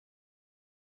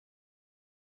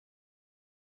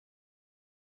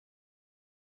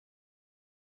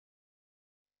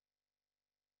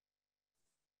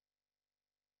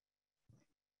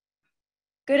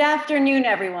Good afternoon,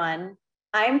 everyone.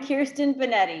 I'm Kirsten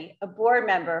Benetti, a board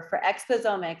member for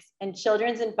Exposomics and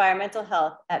Children's Environmental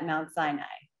Health at Mount Sinai.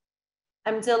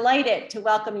 I'm delighted to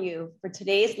welcome you for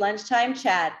today's lunchtime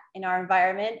chat in our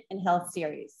Environment and Health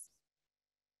series.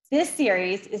 This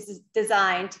series is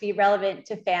designed to be relevant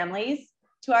to families,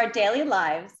 to our daily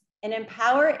lives, and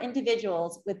empower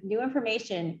individuals with new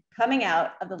information coming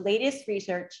out of the latest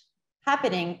research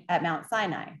happening at Mount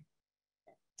Sinai.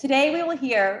 Today, we will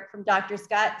hear from Dr.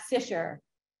 Scott Sicherer,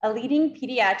 a leading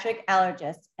pediatric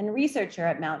allergist and researcher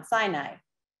at Mount Sinai,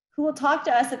 who will talk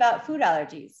to us about food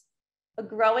allergies, a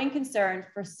growing concern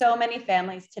for so many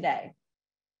families today.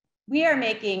 We are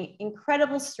making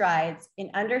incredible strides in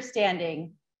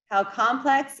understanding how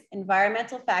complex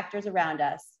environmental factors around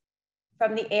us,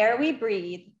 from the air we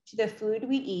breathe, to the food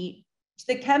we eat, to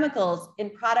the chemicals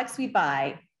in products we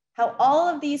buy, how all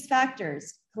of these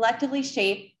factors collectively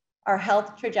shape our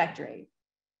health trajectory.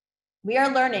 We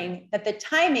are learning that the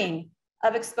timing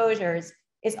of exposures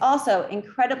is also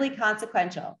incredibly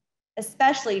consequential,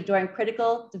 especially during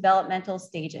critical developmental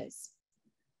stages.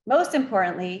 Most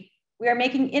importantly, we are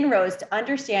making inroads to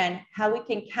understand how we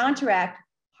can counteract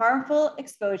harmful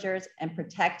exposures and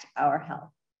protect our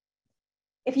health.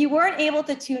 If you weren't able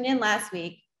to tune in last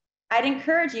week, I'd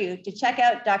encourage you to check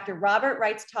out Dr. Robert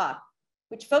Wright's talk,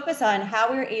 which focused on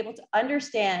how we were able to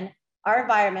understand our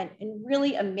environment in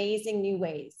really amazing new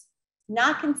ways,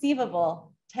 not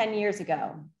conceivable 10 years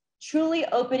ago, truly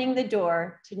opening the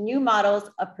door to new models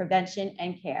of prevention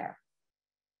and care.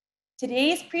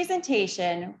 Today's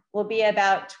presentation will be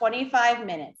about 25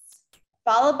 minutes,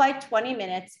 followed by 20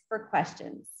 minutes for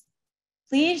questions.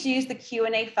 Please use the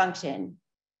Q&A function,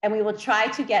 and we will try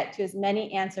to get to as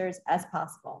many answers as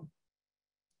possible.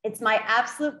 It's my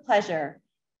absolute pleasure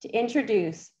to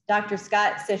introduce Dr.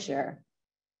 Scott Sicherer,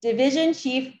 Division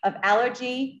Chief of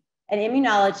Allergy and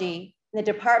Immunology in the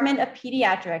Department of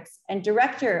Pediatrics and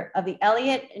Director of the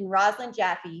Elliott and Rosalind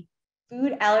Jaffe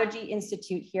Food Allergy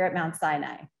Institute here at Mount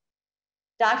Sinai.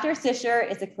 Dr. Sicherer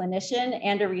is a clinician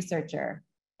and a researcher,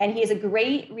 and he is a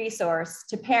great resource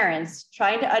to parents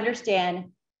trying to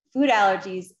understand food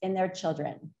allergies in their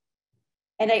children.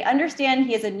 And I understand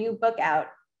he has a new book out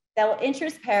that will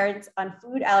interest parents on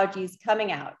food allergies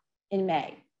coming out in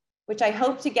May, which I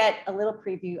hope to get a little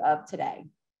preview of today.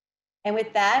 And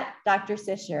with that, Dr.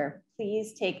 Sicherer,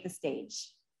 please take the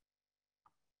stage.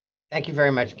 Thank you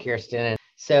very much, Kirsten.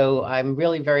 So I'm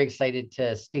really very excited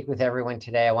to speak with everyone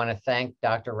today. I want to thank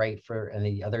Dr. Wright and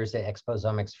the others at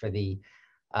Exposomics for the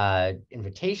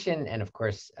invitation, and of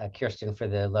course, Kirsten for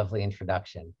the lovely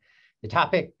introduction. The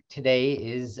topic today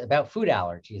is about food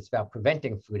allergy. It's about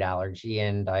preventing food allergy,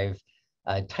 and I've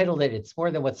titled it, It's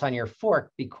More Than What's on Your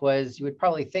Fork, because you would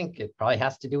probably think it probably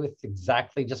has to do with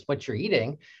exactly just what you're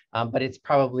eating, but it's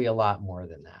probably a lot more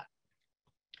than that.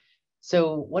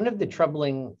 So one of the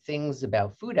troubling things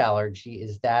about food allergy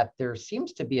is that there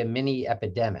seems to be a mini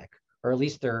epidemic, or at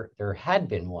least there had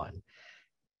been one.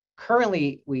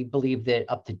 Currently, we believe that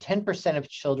up to 10% of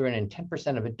children and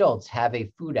 10% of adults have a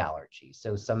food allergy.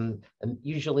 So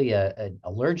usually an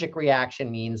allergic reaction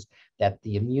means that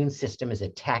the immune system is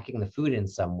attacking the food in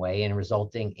some way and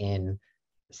resulting in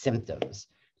symptoms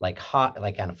like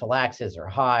anaphylaxis or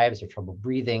hives or trouble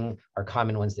breathing are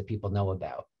common ones that people know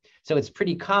about. So it's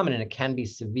pretty common and it can be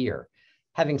severe.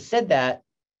 Having said that,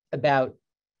 about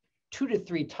 2 to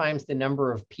 3 times the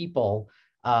number of people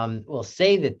will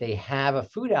say that they have a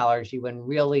food allergy when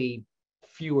really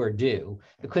fewer do,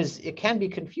 because it can be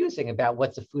confusing about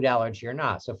what's a food allergy or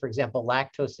not. So for example,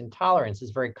 lactose intolerance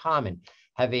is very common.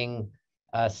 Having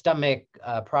stomach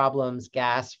problems,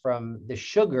 gas from the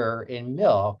sugar in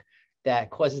milk that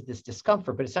causes this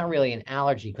discomfort, but it's not really an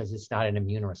allergy because it's not an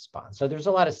immune response. So there's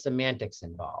a lot of semantics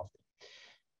involved.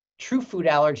 True food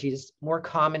allergies more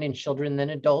common in children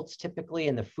than adults typically,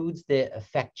 and the foods that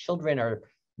affect children are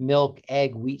milk,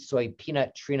 egg, wheat, soy,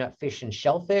 peanut, tree nut, fish, and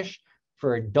shellfish.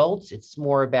 For adults, it's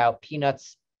more about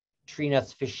peanuts, tree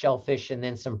nuts, fish, shellfish, and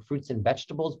then some fruits and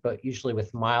vegetables, but usually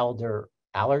with milder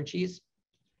allergies.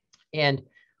 And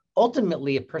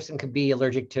ultimately, a person could be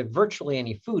allergic to virtually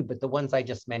any food, but the ones I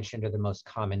just mentioned are the most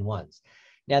common ones.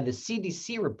 Now, the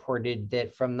CDC reported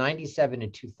that from 1997 to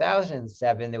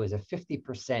 2007, there was a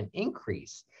 50%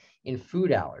 increase in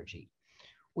food allergy.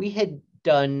 We had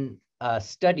done a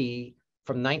study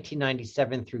from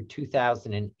 1997 through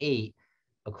 2008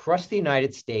 across the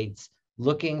United States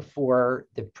looking for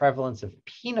the prevalence of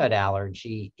peanut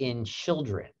allergy in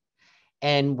children.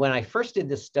 And when I first did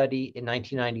this study in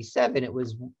 1997, it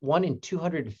was 1 in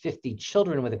 250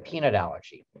 children with a peanut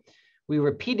allergy. We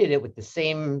repeated it with the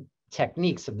same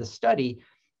techniques of the study,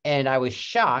 and I was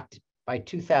shocked by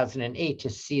 2008 to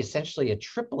see essentially a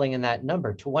tripling in that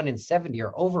number to 1 in 70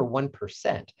 or over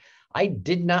 1%. I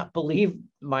did not believe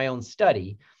my own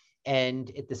study.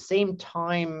 And at the same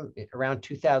time, around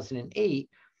 2008,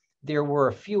 there were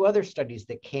a few other studies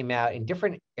that came out in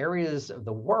different areas of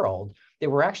the world that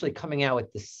were actually coming out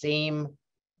with the same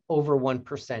over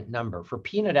 1% number for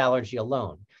peanut allergy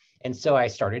alone. And so I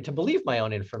started to believe my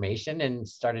own information and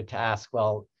started to ask,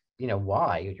 well,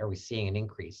 why are we seeing an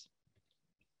increase?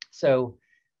 So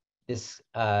this,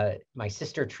 my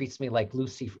sister treats me like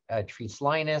Lucy treats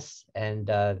Linus, and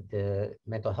the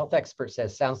mental health expert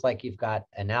says, sounds like you've got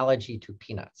an allergy to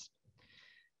peanuts.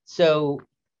 So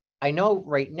I know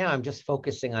right now I'm just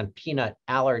focusing on peanut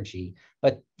allergy,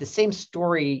 but the same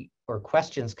story or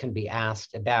questions can be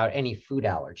asked about any food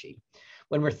allergy.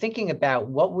 When we're thinking about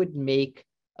what would make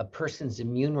a person's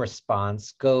immune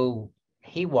response go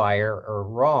haywire or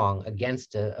wrong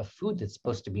against a food that's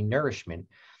supposed to be nourishment,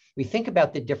 we think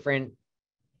about the different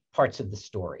parts of the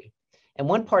story. And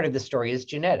one part of the story is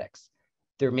genetics.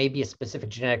 There may be a specific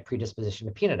genetic predisposition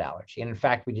to peanut allergy. And in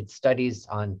fact, we did studies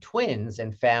on twins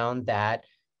and found that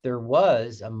there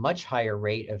was a much higher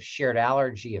rate of shared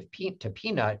allergy to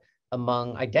peanut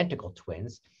among identical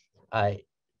twins,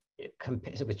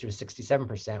 which was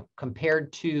 67%,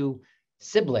 compared to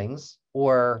siblings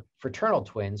or fraternal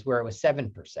twins, where it was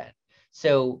 7%.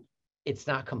 So it's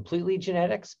not completely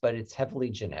genetics, but it's heavily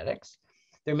genetics.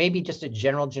 There may be just a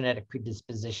general genetic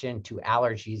predisposition to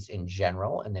allergies in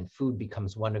general, and then food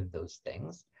becomes one of those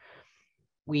things.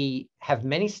 We have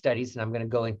many studies, and I'm going to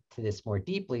go into this more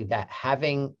deeply, that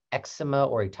having eczema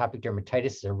or atopic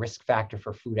dermatitis is a risk factor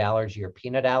for food allergy or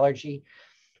peanut allergy.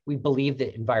 We believe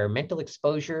that environmental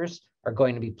exposures are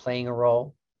going to be playing a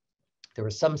role. There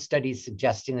were some studies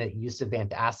suggesting that use of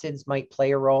antacids might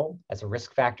play a role as a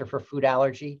risk factor for food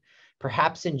allergy,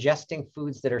 perhaps ingesting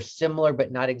foods that are similar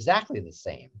but not exactly the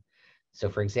same. So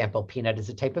for example, peanut is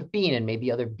a type of bean, and maybe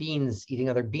eating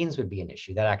other beans would be an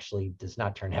issue. That actually does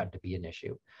not turn out to be an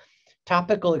issue.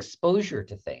 Topical exposure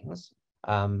to things,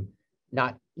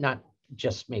 not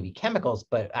just maybe chemicals,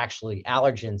 but actually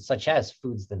allergens such as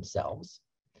foods themselves.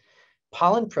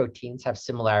 Pollen proteins have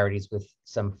similarities with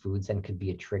some foods and could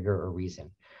be a trigger or reason.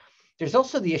 There's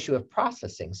also the issue of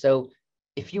processing. So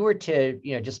if you were to,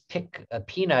 just pick a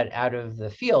peanut out of the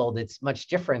field, it's much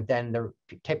different than the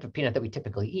type of peanut that we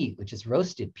typically eat, which is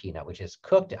roasted peanut, which is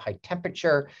cooked at high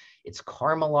temperature, it's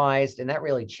caramelized, and that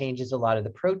really changes a lot of the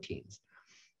proteins.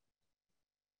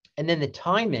 And then the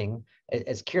timing,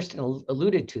 as Kirsten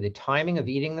alluded to, the timing of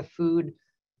eating the food,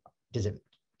 is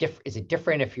it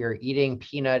different if you're eating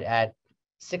peanut at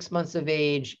 6 months of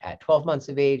age, at 12 months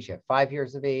of age, at 5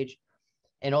 years of age?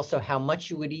 And also how much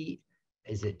you would eat.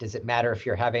 Does it matter if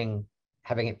you're having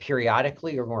it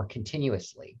periodically or more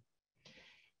continuously?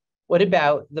 What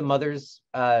about the mother's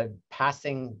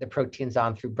passing the proteins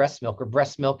on through breast milk or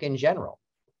breast milk in general,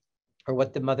 or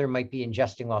what the mother might be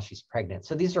ingesting while she's pregnant?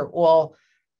 So these are all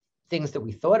things that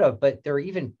we thought of, but there are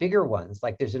even bigger ones,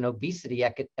 like there's an obesity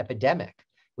epidemic,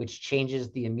 which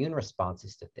changes the immune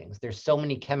responses to things. There's so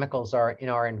many chemicals in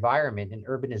our environment and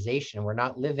urbanization. We're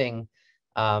not living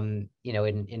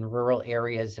in rural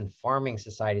areas and farming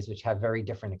societies, which have very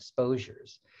different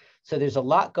exposures. So there's a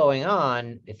lot going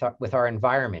on with our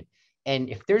environment. And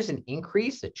if there's an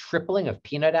increase, a tripling of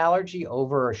peanut allergy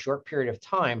over a short period of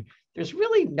time, there's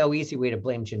really no easy way to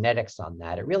blame genetics on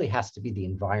that. It really has to be the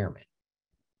environment.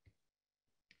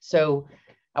 So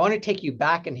I want to take you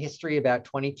back in history about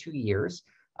 22 years.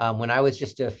 When I was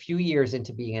just a few years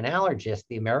into being an allergist,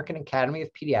 the American Academy of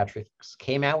Pediatrics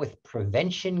came out with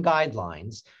prevention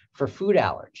guidelines for food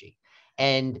allergy.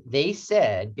 And they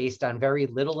said, based on very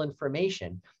little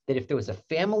information, that if there was a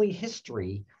family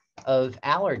history of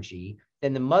allergy,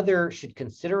 then the mother should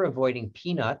consider avoiding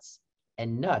peanuts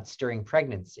and nuts during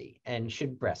pregnancy and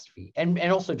should breastfeed, and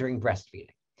also during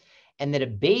breastfeeding. And that a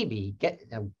baby,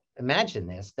 imagine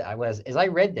this, as I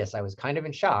read this, I was kind of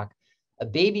in shock. A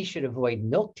baby should avoid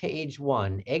milk to age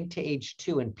 1, egg to age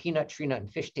 2, and peanut, tree nut,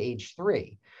 and fish to age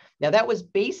 3. Now that was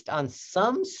based on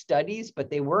some studies, but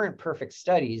they weren't perfect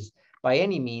studies by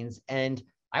any means. And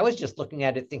I was just looking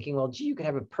at it thinking, well, gee, you could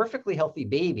have a perfectly healthy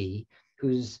baby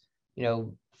whose,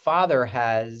 father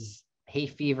has hay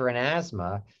fever and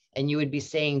asthma, and you would be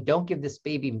saying, don't give this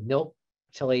baby milk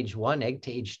till age 1, egg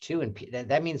to age 2, and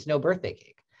that means no birthday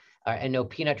cake. And no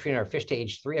peanut, tree nut, or fish to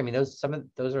age 3. I mean, those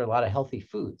are a lot of healthy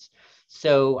foods.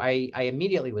 So I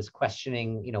immediately was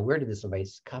questioning, where did this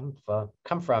advice come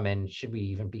from, and should we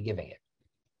even be giving it?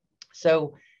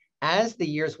 So as the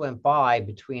years went by,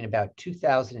 between about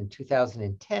 2000 and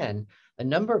 2010, a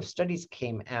number of studies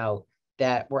came out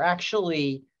that were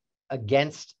actually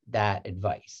against that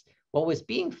advice. what was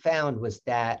being found was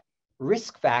that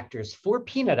risk factors for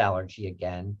peanut allergy,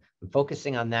 again, I'm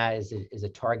focusing on that as a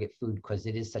target food because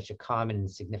it is such a common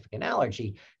and significant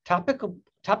allergy, topical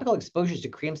exposures to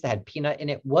creams that had peanut in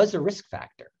it was a risk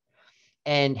factor.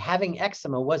 And having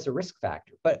eczema was a risk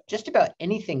factor, but just about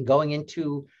anything going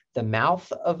into the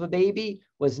mouth of a baby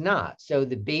was not. So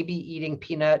the baby eating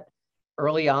peanut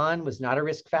early on was not a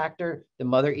risk factor. The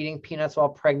mother eating peanuts while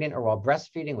pregnant or while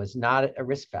breastfeeding was not a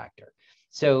risk factor.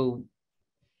 So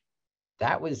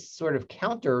that was sort of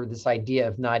counter this idea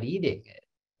of not eating it.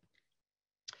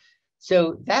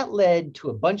 So that led to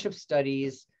a bunch of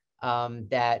studies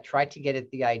that tried to get at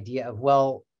the idea of,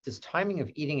 well, does timing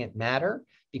of eating it matter?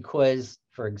 Because,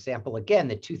 for example, again,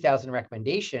 the 2000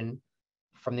 recommendation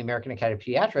from the American Academy of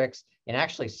Pediatrics, and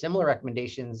actually similar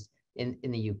recommendations in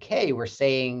the UK, were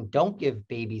saying don't give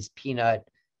babies peanut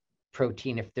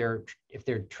protein if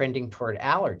they're trending toward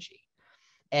allergy.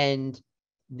 And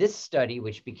this study,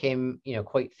 which became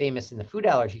quite famous in the food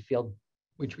allergy field,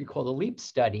 which we call the LEAP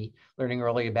study, learning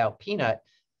early about peanut,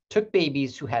 took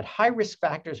babies who had high risk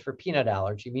factors for peanut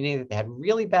allergy, meaning that they had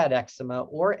really bad eczema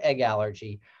or egg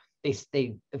allergy.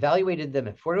 They evaluated them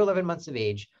at 4 to 11 months of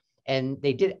age, and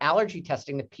they did allergy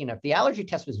testing to peanut. If the allergy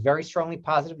test was very strongly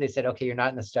positive, they said, okay, you're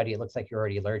not in the study. It looks like you're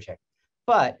already allergic.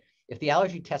 But if the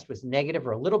allergy test was negative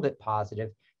or a little bit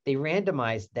positive, they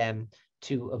randomized them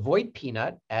to avoid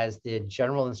peanut, as the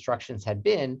general instructions had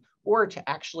been, or to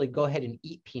actually go ahead and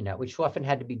eat peanut, which often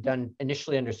had to be done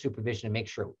initially under supervision to make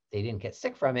sure they didn't get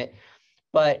sick from it.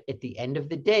 But at the end of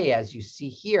the day, as you see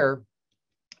here,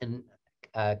 and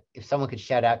if someone could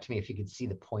shout out to me if you could see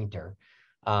the pointer,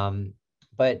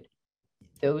 but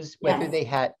those, whether they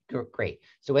had, great.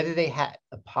 So whether they had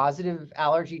a positive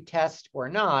allergy test or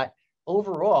not,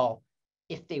 overall,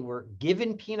 if they were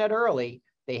given peanut early,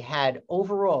 they had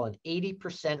overall an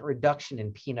 80% reduction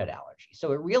in peanut allergy.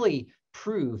 So it really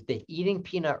proved that eating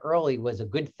peanut early was a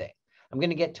good thing. I'm going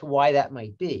to get to why that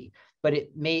might be, but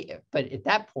at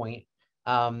that point,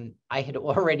 I had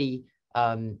already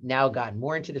now gotten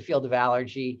more into the field of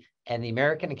allergy, and the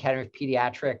American Academy of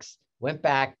Pediatrics went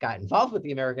back, got involved with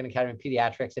the American Academy of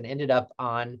Pediatrics, and ended up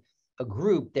on a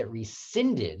group that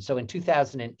rescinded. So in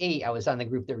 2008, I was on the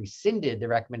group that rescinded the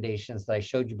recommendations that I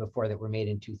showed you before that were made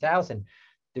in 2000.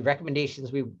 The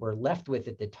recommendations we were left with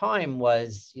at the time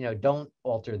was, don't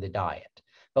alter the diet.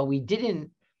 But we didn't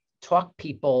talk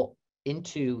people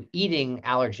into eating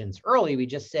allergens early. We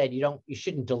just said, you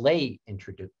shouldn't delay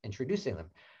introducing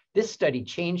them. This study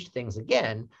changed things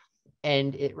again,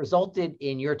 and it resulted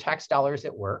in your tax dollars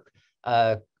at work.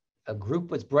 A group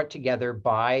was brought together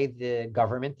by the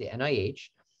government, the NIH,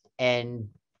 and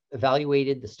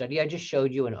evaluated the study I just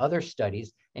showed you and other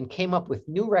studies, and came up with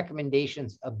new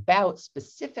recommendations about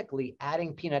specifically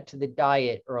adding peanut to the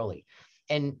diet early.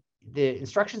 And the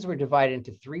instructions were divided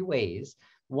into 3 ways.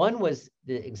 One was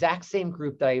the exact same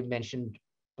group that I mentioned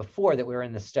before that we were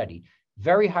in the study.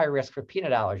 Very high risk for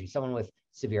peanut allergy, someone with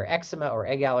severe eczema or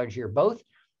egg allergy or both.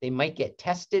 They might get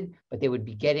tested, but they would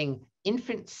be getting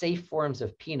infant safe forms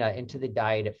of peanut into the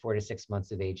diet at 4 to 6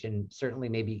 months of age, and certainly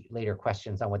maybe later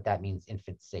questions on what that means,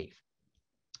 infant safe.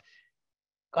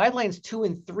 Guidelines 2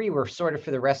 and 3 were sort of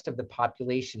for the rest of the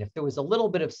population. If there was a little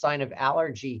bit of sign of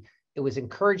allergy, it was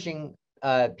encouraging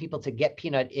people to get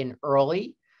peanut in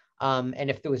early. And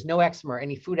if there was no eczema or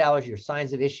any food allergy or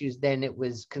signs of issues, then it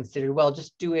was considered, well,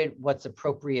 just do it what's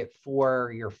appropriate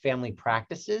for your family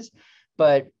practices.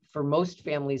 But for most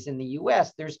families in the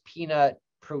US, there's peanut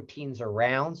proteins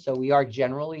around. So we are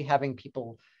generally having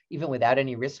people, even without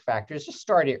any risk factors, just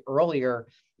start it earlier,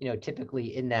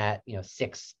 typically in that,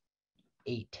 6,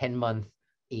 8, 10-month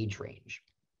age range.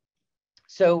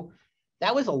 So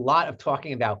that was a lot of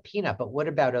talking about peanut, but what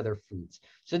about other foods?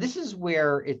 So this is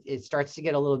where it starts to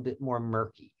get a little bit more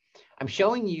murky. I'm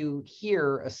showing you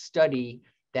here a study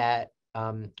that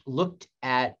looked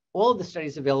at all of the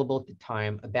studies available at the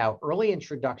time about early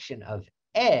introduction of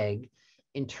egg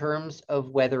in terms of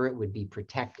whether it would be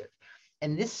protective.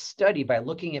 And this study, by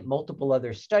looking at multiple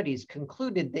other studies,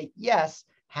 concluded that yes,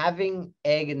 having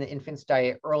egg in the infant's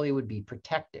diet early would be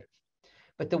protective.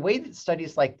 But the way that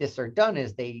studies like this are done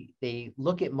is they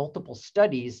look at multiple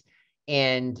studies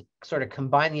and sort of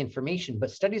combine the information,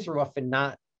 but studies are often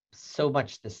not so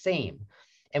much the same.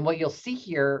 And what you'll see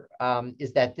here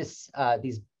is that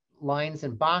these lines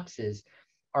and boxes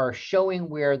are showing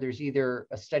where there's either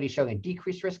a study showing a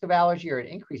decreased risk of allergy or an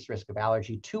increased risk of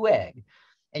allergy to egg.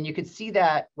 And you can see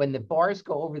that when the bars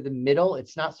go over the middle,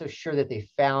 it's not so sure that they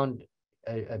found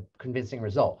a convincing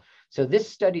result. So this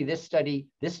study,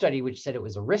 which said it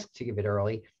was a risk to give it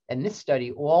early, and this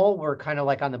study, all were kind of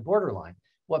like on the borderline.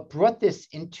 what brought this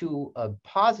into a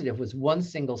positive was one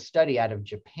single study out of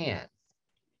Japan.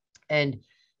 And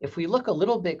if we look a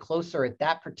little bit closer at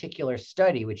that particular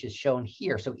study, which is shown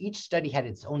here, so each study had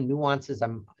its own nuances.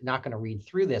 I'm not going to read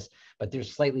through this, but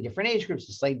there's slightly different age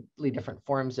groups, slightly different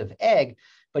forms of egg.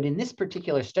 But in this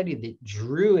particular study that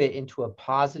drew it into a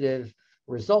positive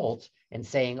result and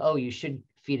saying, oh, you should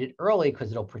feed it early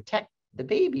because it'll protect the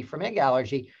baby from egg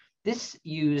allergy, this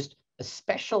used a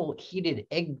special heated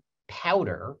egg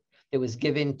powder that was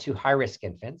given to high-risk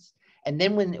infants. And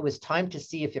then when it was time to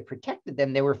see if it protected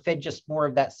them, they were fed just more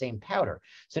of that same powder.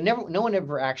 So no one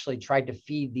ever actually tried to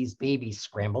feed these babies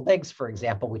scrambled eggs, for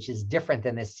example, which is different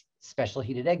than this special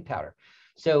heated egg powder.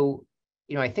 So,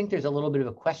 I think there's a little bit of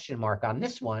a question mark on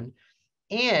this one.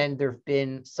 And there have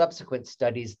been subsequent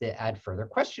studies that add further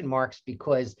question marks,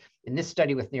 because in this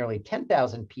study with nearly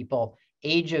 10,000 people,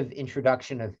 age of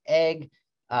introduction of egg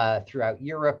throughout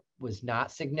Europe was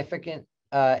not significant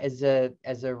as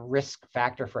a risk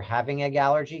factor for having egg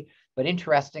allergy. But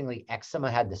interestingly, eczema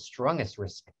had the strongest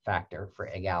risk factor for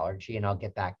egg allergy, and I'll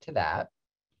get back to that.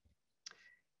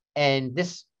 And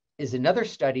this is another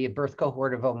study, a birth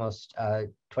cohort of almost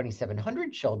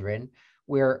 2,700 children,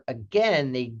 where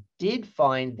again, they did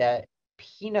find that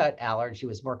peanut allergy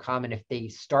was more common if they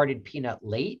started peanut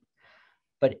late,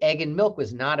 but egg and milk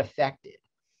was not affected.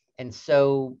 And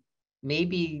so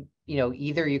maybe,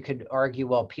 either you could argue,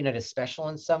 well, peanut is special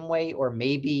in some way, or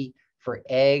maybe for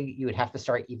egg, you would have to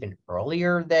start even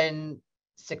earlier than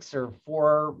 6 or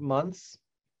 4 months.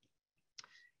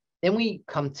 Then we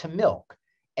come to milk.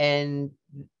 And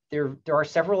there are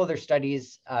several other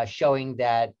studies showing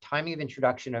that timing of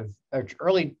introduction of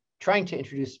trying to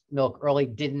introduce milk early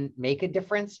didn't make a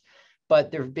difference,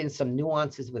 but there have been some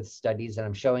nuances with studies, and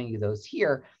I'm showing you those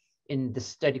here in the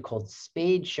study called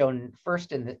SPADE, shown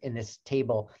first in this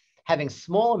table. Having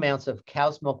small amounts of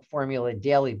cow's milk formula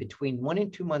daily between 1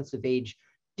 and 2 months of age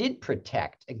did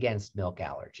protect against milk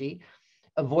allergy.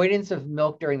 Avoidance of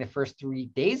milk during the first 3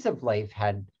 days of life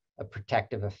had a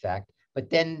protective effect. But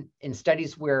then in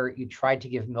studies where you tried to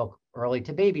give milk early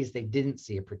to babies, they didn't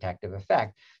see a protective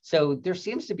effect. So there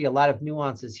seems to be a lot of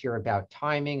nuances here about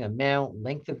timing, amount,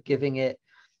 length of giving it,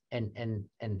 and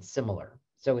similar.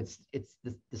 So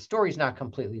the story's not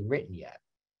completely written yet.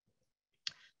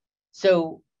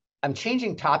 So I'm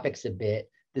changing topics a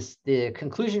bit. The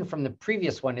conclusion from the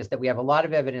previous one is that we have a lot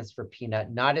of evidence for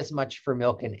peanut, not as much for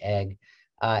milk and egg.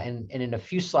 And in a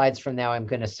few slides from now, I'm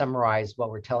going to summarize what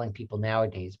we're telling people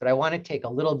nowadays. But I want to take a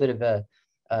little bit of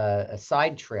a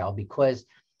side trail, because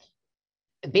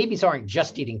babies aren't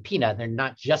just eating peanut, they're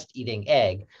not just eating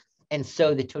egg. And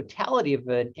so the totality of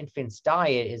an infant's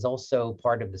diet is also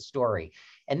part of the story.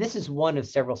 And this is one of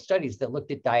several studies that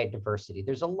looked at diet diversity.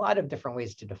 There's a lot of different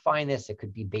ways to define this. It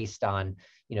could be based on,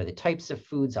 the types of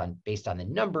foods, based on the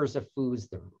numbers of foods,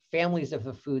 the families of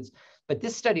the foods. But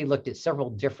this study looked at several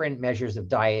different measures of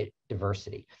diet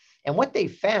diversity. And what they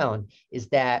found is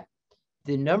that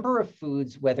the number of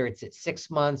foods, whether it's at 6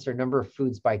 months or number of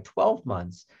foods by 12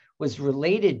 months, was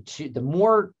related to the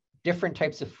more different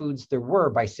types of foods there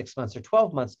were by 6 months or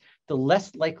 12 months, the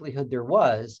less likelihood there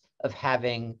was of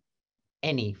having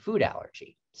any food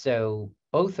allergy. So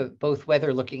both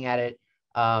whether looking at it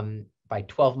by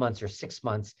 12 months or 6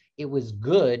 months, it was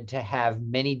good to have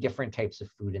many different types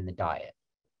of food in the diet.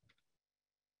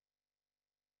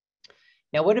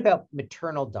 Now, what about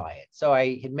maternal diet? So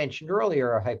I had mentioned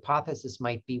earlier, a hypothesis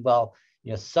might be, well,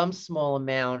 some small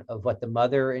amount of what the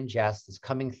mother ingests is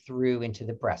coming through into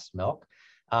the breast milk.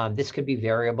 This could be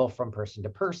variable from person to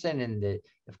person. And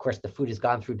of course, the food has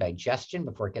gone through digestion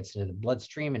before it gets into the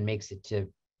bloodstream and makes it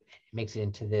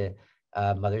into the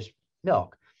mother's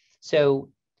milk. So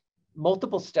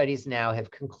multiple studies now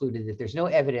have concluded that there's no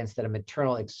evidence that a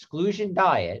maternal exclusion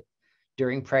diet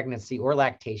during pregnancy or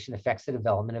lactation affects the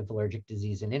development of allergic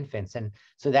disease in infants. And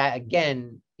so that,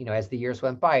 again, as the years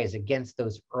went by, is against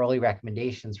those early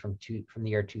recommendations from the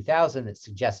year 2000 that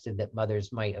suggested that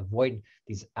mothers might avoid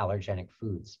these allergenic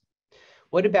foods.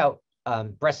 What about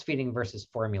breastfeeding versus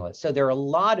formula? So there are a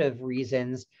lot of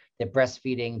reasons that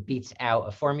breastfeeding beats out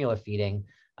a formula feeding.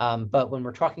 But when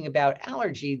we're talking about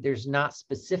allergy, there's not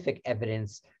specific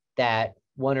evidence that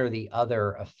one or the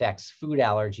other affects food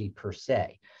allergy per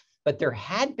se. But there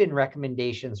had been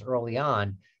recommendations early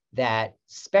on that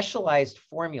specialized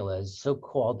formulas,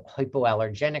 so-called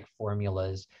hypoallergenic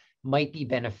formulas, might be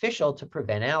beneficial to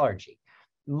prevent allergy.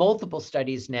 Multiple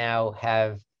studies now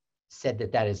have said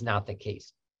that that is not the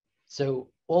case.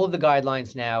 So all of the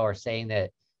guidelines now are saying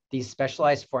that these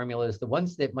specialized formulas, the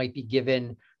ones that might be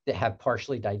given that have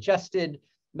partially digested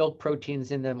milk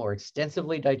proteins in them or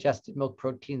extensively digested milk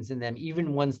proteins in them,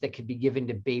 even ones that could be given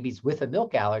to babies with a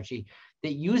milk allergy,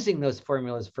 that using those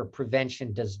formulas for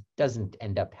prevention doesn't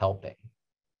end up helping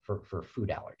for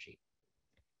food allergy.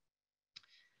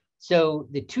 So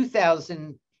the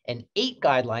 2008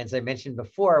 guidelines I mentioned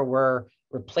before were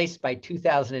replaced by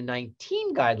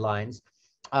 2019 guidelines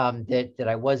that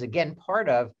I was again part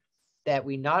of, that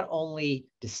we not only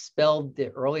dispelled the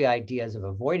early ideas of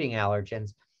avoiding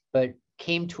allergens, but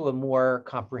came to a more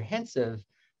comprehensive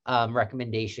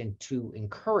recommendation to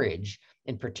encourage,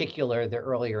 in particular, the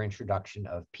earlier introduction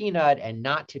of peanut, and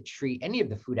not to treat any of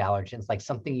the food allergens like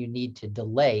something you need to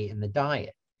delay in the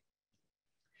diet.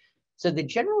 So the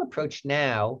general approach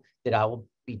now that I will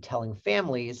be telling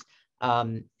families,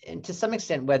 and to some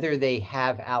extent, whether they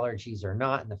have allergies or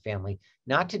not in the family,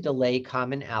 not to delay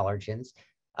common allergens.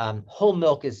 Whole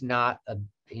milk is not,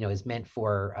 is meant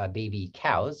for baby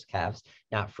calves,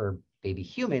 not for baby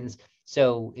humans.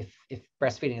 So if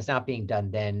breastfeeding is not being done,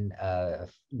 then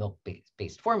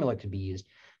milk-based formula could be used.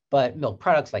 But milk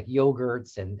products like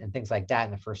yogurts and things like that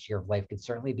in the first year of life could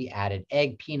certainly be added.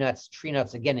 Egg, peanuts, tree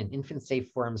nuts, again, in infant-safe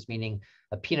forms, meaning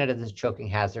a peanut is a choking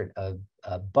hazard, a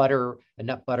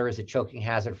nut butter is a choking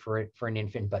hazard for an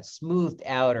infant, but smoothed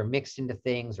out or mixed into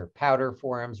things or powder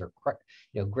forms or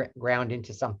ground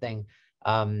into something,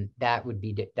 that would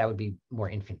be more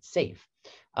infant safe.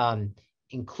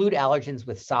 Include allergens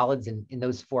with solids in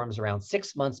those forms around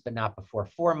 6 months, but not before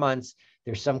 4 months.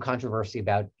 There's some controversy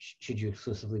about should you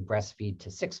exclusively breastfeed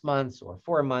to 6 months or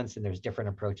 4 months, and there's different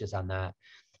approaches on that.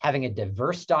 Having a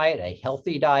diverse diet, a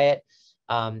healthy diet.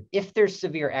 If there's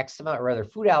severe eczema or other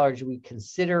food allergy, we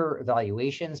consider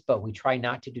evaluations, but we try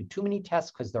not to do too many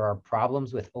tests because there are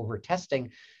problems with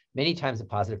over-testing. Many times a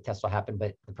positive test will happen,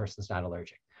 but the person's not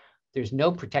allergic. There's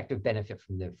no protective benefit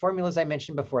from the formulas I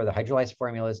mentioned before, the hydrolyzed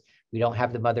formulas. We don't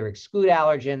have the mother exclude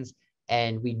allergens,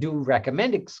 and we do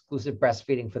recommend exclusive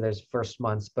breastfeeding for those first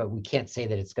months, but we can't say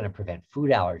that it's going to prevent food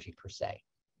allergy per se.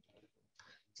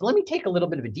 So let me take a little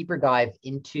bit of a deeper dive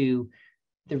into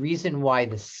the reason why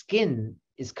the skin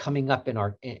is coming up in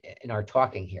our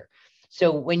talking here.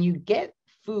 So when you get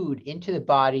food into the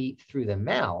body through the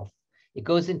mouth, it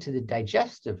goes into the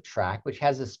digestive tract, which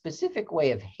has a specific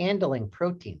way of handling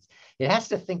proteins. It has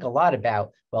to think a lot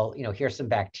about, well, here's some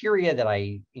bacteria that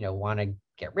I, want to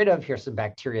get rid of. Here's some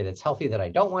bacteria that's healthy that I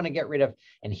don't want to get rid of.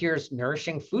 And here's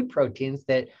nourishing food proteins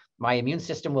that my immune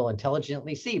system will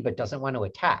intelligently see, but doesn't want to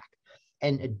attack.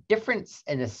 And a difference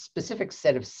in a specific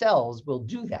set of cells will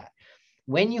do that.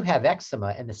 When you have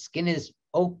eczema and the skin is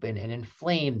open and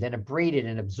inflamed and abraded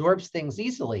and absorbs things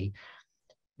easily,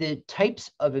 the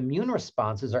types of immune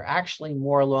responses are actually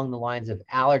more along the lines of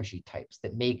allergy types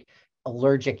that make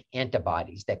allergic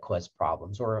antibodies that cause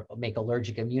problems, or make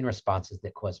allergic immune responses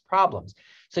that cause problems.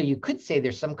 So you could say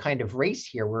there's some kind of race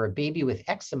here where a baby with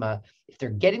eczema, if they're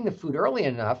getting the food early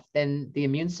enough, then the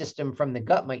immune system from the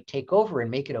gut might take over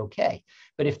and make it okay.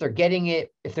 But if they're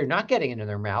not getting it in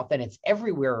their mouth and it's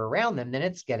everywhere around them, then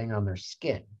it's getting on their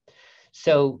skin.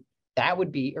 So that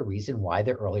would be a reason why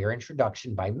the earlier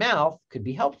introduction by mouth could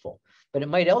be helpful. But it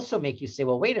might also make you say,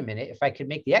 well, wait a minute, if I could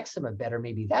make the eczema better,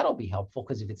 maybe that'll be helpful,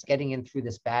 because if it's getting in through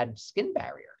this bad skin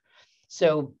barrier.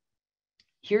 So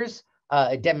here's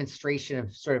a demonstration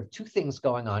of sort of two things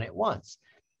going on at once.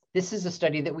 This is a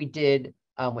study that we did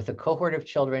with a cohort of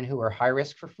children who were high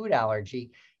risk for food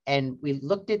allergy. And we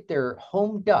looked at their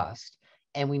home dust,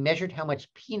 and we measured how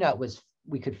much peanut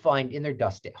we could find in their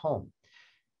dust at home.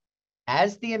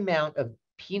 As the amount of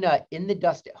peanut in the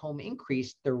dust at home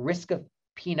increased, the risk of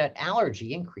peanut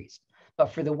allergy increased. But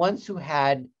for the ones who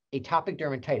had atopic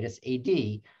dermatitis,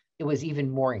 AD, it was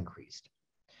even more increased.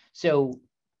 So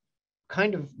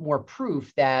kind of more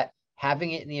proof that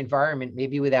having it in the environment,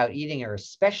 maybe without eating, or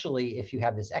especially if you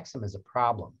have this eczema, is a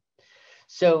problem.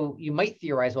 So you might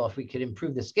theorize, well, if we could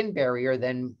improve the skin barrier,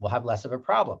 then we'll have less of a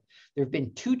problem. There have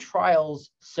been 2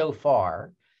 trials so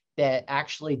far that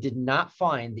actually did not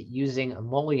find that using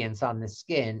emollients on the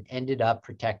skin ended up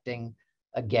protecting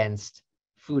against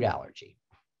food allergy.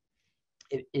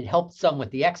 It helped some with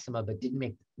the eczema, but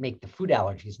didn't make the food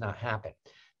allergies not happen.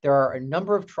 There are a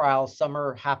number of trials, some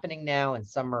are happening now and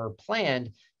some are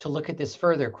planned to look at this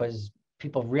further, because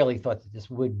people really thought that this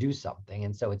would do something,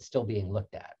 and so it's still being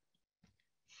looked at.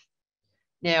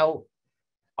 Now,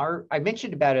 I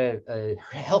mentioned about a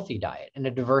healthy diet and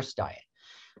a diverse diet.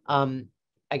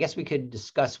 I guess we could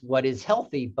discuss what is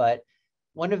healthy, but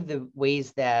one of the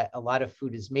ways that a lot of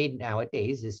food is made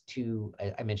nowadays is to,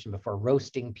 I mentioned before,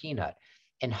 roasting peanut.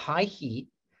 And high heat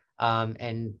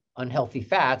and unhealthy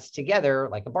fats together,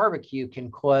 like a barbecue, can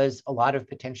cause a lot of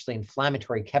potentially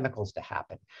inflammatory chemicals to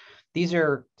happen. These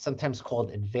are sometimes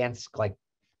called advanced glycation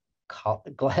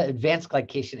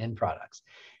end products.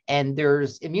 And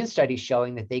there's immune studies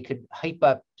showing that they could hype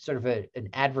up sort of an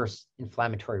adverse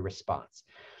inflammatory response.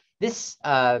 This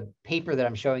paper that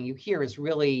I'm showing you here is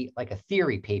really like a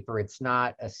theory paper. It's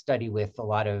not a study with a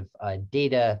lot of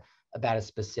data about a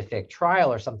specific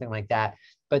trial or something like that.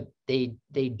 But they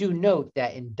do note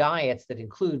that in diets that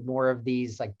include more of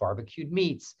these like barbecued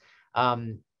meats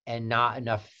and not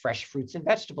enough fresh fruits and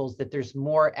vegetables, that there's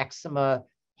more eczema,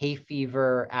 hay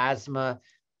fever, asthma.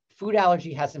 Food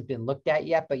allergy hasn't been looked at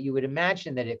yet, but you would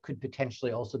imagine that it could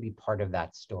potentially also be part of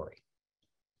that story.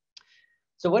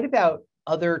 So what about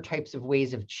other types of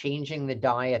ways of changing the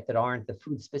diet that aren't the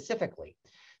food specifically?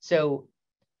 So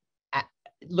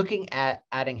looking at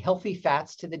adding healthy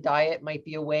fats to the diet might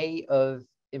be a way of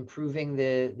improving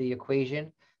the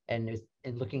equation, and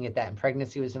looking at that in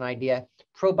pregnancy was an idea.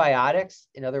 Probiotics,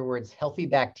 in other words, healthy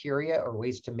bacteria or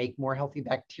ways to make more healthy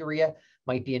bacteria,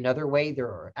 might be another way.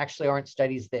 There actually aren't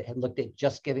studies that had looked at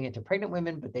just giving it to pregnant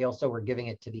women, but they also were giving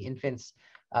it to the infants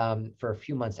for a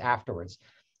few months afterwards.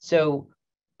 So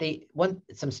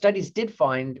some studies did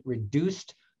find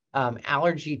reduced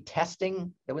allergy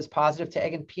testing that was positive to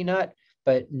egg and peanut,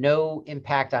 but no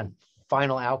impact on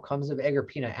final outcomes of egg or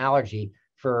peanut allergy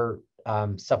for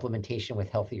supplementation with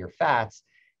healthier fats.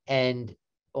 And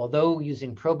although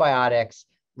using probiotics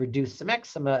reduced some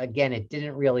eczema, again, it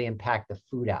didn't really impact the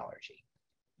food allergy.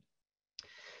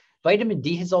 Vitamin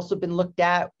D has also been looked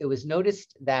at. It was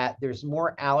noticed that there's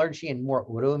more allergy and more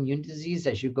autoimmune disease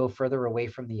as you go further away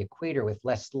from the equator with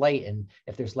less light. And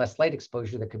if there's less light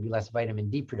exposure, there could be less vitamin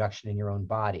D production in your own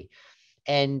body.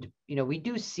 And we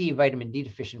do see vitamin D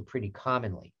deficient pretty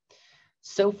commonly.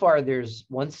 So far, there's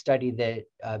one study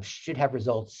that should have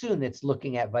results soon that's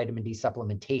looking at vitamin D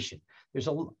supplementation.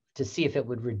 To see if it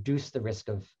would reduce the risk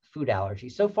of food allergy.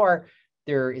 So far,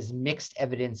 there is mixed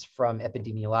evidence from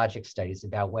epidemiologic studies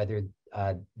about whether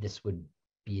this would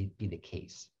be the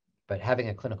case. But having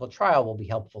a clinical trial will be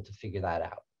helpful to figure that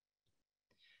out.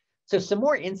 So some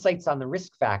more insights on the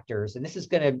risk factors, and this is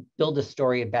going to build a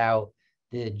story about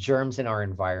the germs in our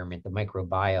environment, the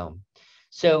microbiome.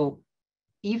 So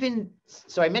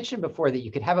I mentioned before that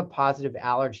you could have a positive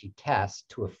allergy test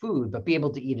to a food, but be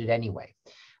able to eat it anyway.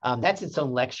 That's its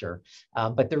own lecture.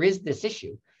 But there is this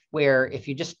issue where if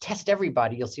you just test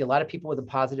everybody, you'll see a lot of people with a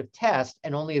positive test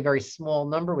and only a very small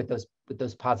number with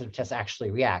those positive tests actually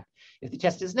react. If the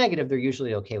test is negative, they're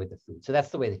usually okay with the food. So that's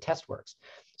the way the test works.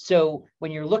 So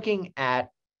when you're looking at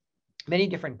many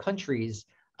different countries,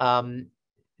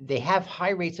 they have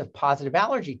high rates of positive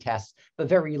allergy tests, but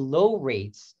very low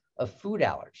rates of food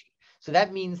allergy. So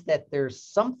that means that there's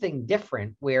something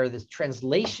different where this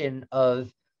translation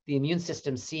of the immune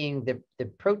system seeing the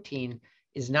protein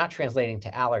is not translating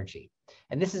to allergy.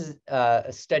 And this is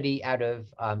a study out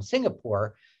of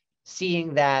Singapore,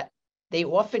 seeing that they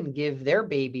often give their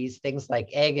babies things like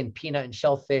egg and peanut and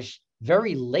shellfish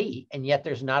very late, and yet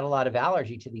there's not a lot of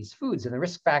allergy to these foods. And the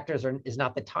risk factors is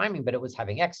not the timing, but it was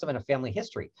having eczema and a family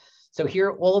history. So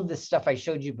here, all of this stuff I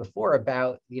showed you before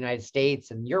about the United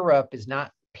States and Europe is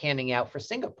not panning out for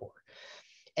Singapore.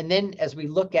 And then as we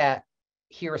look at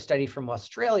here a study from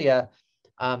Australia,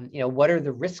 what are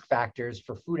the risk factors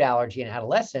for food allergy in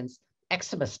adolescents?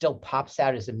 Eczema still pops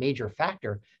out as a major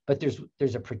factor, but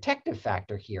there's a protective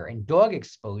factor here, and dog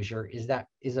exposure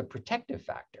is a protective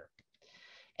factor.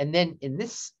 And then in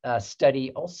this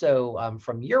study also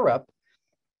from Europe,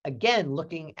 again,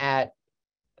 looking at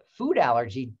food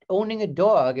allergy, owning a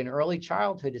dog in early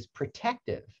childhood is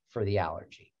protective for the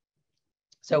allergy.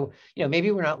 So,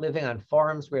 maybe we're not living on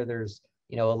farms where there's,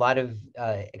 a lot of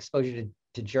exposure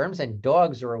to germs, and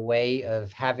dogs are a way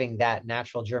of having that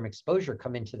natural germ exposure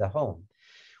come into the home.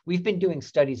 We've been doing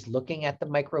studies looking at the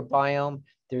microbiome.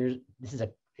 This is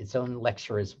its own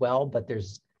lecture as well, but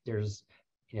there's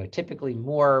typically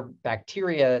more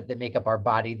bacteria that make up our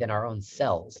body than our own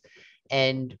cells.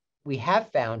 And we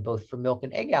have found both for milk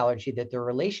and egg allergy that there are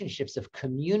relationships of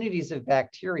communities of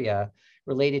bacteria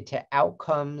related to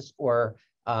outcomes or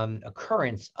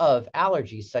occurrence of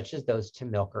allergies, such as those to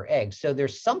milk or eggs. So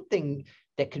there's something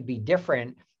that could be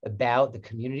different about the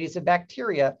communities of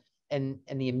bacteria and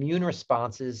the immune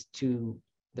responses to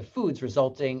the foods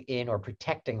resulting in or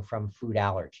protecting from food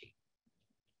allergy.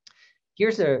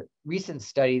 Here's a recent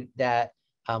study that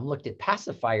looked at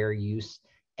pacifier use,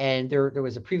 and there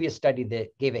was a previous study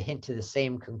that gave a hint to the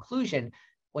same conclusion.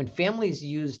 When families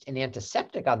used an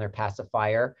antiseptic on their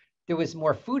pacifier, there was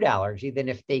more food allergy than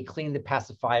if they cleaned the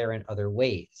pacifier in other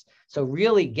ways. So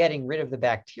really getting rid of the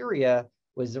bacteria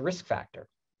was a risk factor.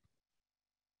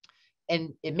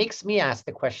 And it makes me ask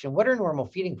the question, what are normal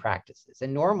feeding practices?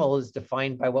 And normal is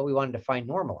defined by what we want to define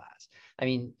normal as. I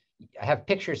mean, I have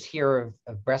pictures here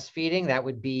of breastfeeding. That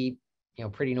would be,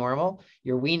 pretty normal.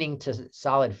 You're weaning to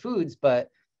solid foods,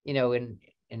 but,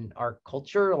 in our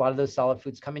culture, a lot of those solid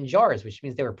foods come in jars, which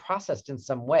means they were processed in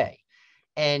some way.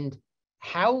 And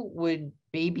how would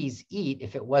babies eat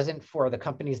if it wasn't for the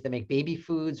companies that make baby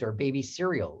foods or baby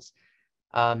cereals?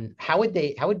 How would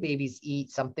babies eat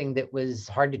something that was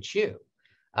hard to chew?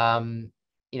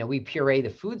 We puree the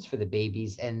foods for the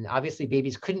babies, and obviously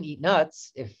babies couldn't eat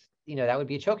nuts if, that would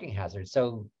be a choking hazard.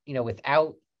 So,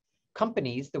 without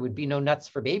companies, there would be no nuts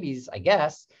for babies, I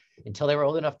guess, until they were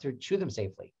old enough to chew them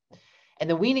safely. And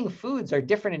the weaning foods are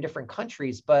different in different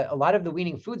countries, but a lot of the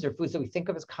weaning foods are foods that we think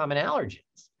of as common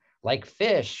allergens, like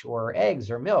fish or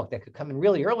eggs or milk that could come in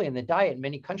really early in the diet in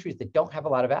many countries that don't have a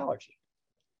lot of allergy.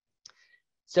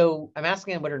 So I'm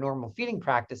asking them what are normal feeding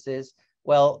practices?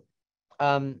 Well,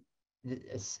 a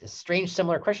strange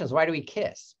similar question is, why do we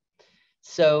kiss?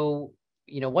 So,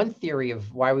 one theory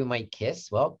of why we might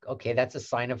kiss, well, okay, that's a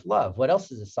sign of love. What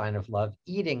else is a sign of love?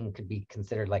 Eating could be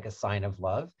considered like a sign of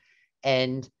love.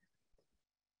 And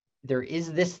there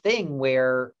is this thing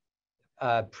where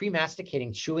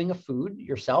pre-masticating, chewing a food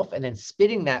yourself and then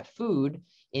spitting that food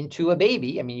into a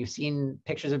baby. I mean, you've seen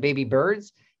pictures of baby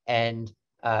birds, and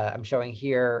I'm showing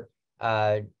here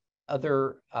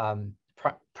other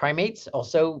primates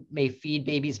also may feed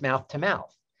babies mouth to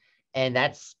mouth. And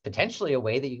that's potentially a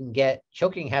way that you can get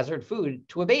choking hazard food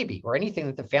to a baby, or anything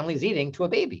that the family's eating to a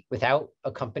baby, without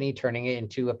a company turning it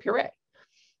into a puree.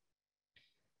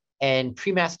 And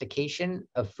pre-mastication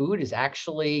of food is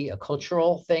actually a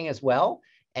cultural thing as well.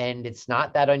 And it's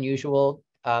not that unusual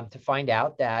to find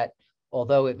out that,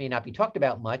 although it may not be talked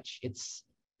about much, it's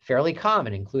fairly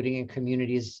common, including in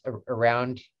communities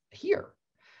around here.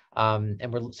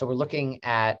 And we're looking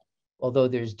at, although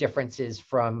there's differences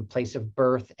from place of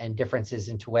birth and differences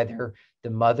into whether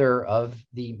the mother of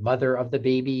the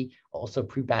baby also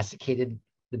pre-masticated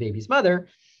the baby's mother,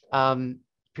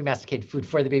 pre-masticated food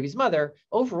for the baby's mother,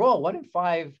 overall, 1 in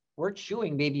 5 were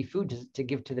chewing baby food to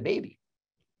give to the baby.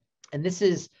 And this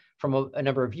is from a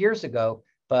number of years ago,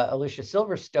 but Alicia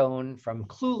Silverstone from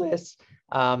Clueless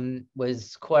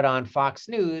was caught on Fox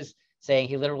News saying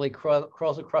he literally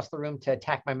crawls across the room to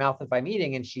attack my mouth if I'm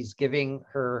eating, and she's giving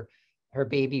her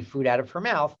baby food out of her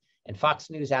mouth. And Fox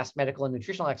News asked medical and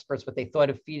nutritional experts what they thought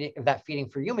of that feeding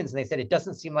for humans, and they said it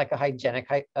doesn't seem like a hygienic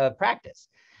practice.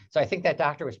 So I think that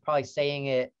doctor was probably saying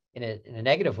it in a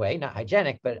negative way, not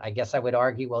hygienic, but I guess I would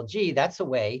argue, well, gee, that's a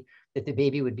way that the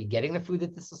baby would be getting the food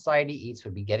that the society eats,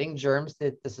 would be getting germs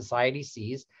that the society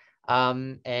sees,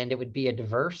 and it would be a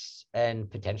diverse and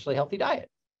potentially healthy diet.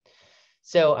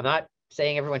 So I'm not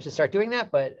saying everyone should start doing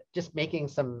that, but just making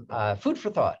some food for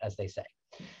thought, as they say.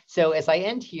 So as I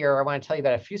end here, I want to tell you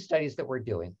about a few studies that we're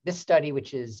doing. This study,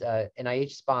 which is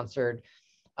NIH sponsored,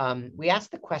 we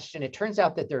asked the question, it turns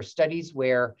out that there are studies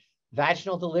where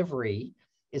vaginal delivery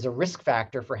is a risk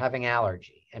factor for having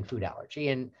allergy and food allergy.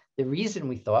 And the reason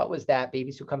we thought was that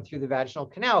babies who come through the vaginal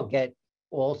canal get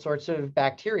all sorts of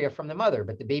bacteria from the mother,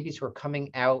 but the babies who are coming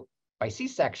out by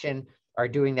C-section are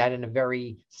doing that in a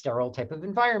very sterile type of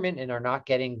environment and are not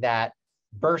getting that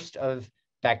burst of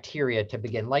bacteria to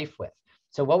begin life with.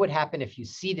 So what would happen if you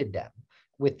seeded them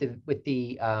with the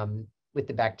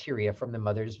bacteria from the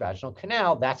mother's vaginal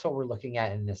canal? That's what we're looking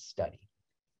at in this study.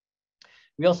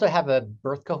 We also have a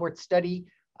birth cohort study,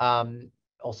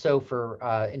 also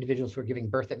for individuals who are giving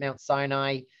birth at Mount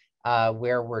Sinai,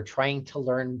 where we're trying to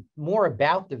learn more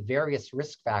about the various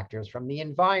risk factors from the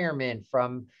environment,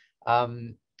 from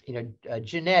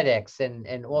genetics,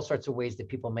 and all sorts of ways that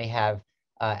people may have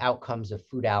outcomes of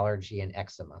food allergy and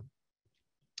eczema.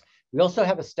 We also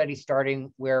have a study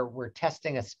starting where we're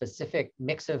testing a specific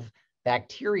mix of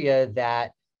bacteria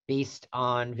that, based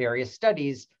on various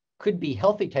studies, could be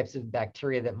healthy types of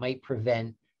bacteria that might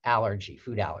prevent allergy,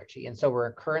 food allergy. And so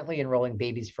we're currently enrolling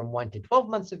babies from 1 to 12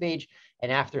 months of age. And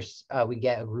after we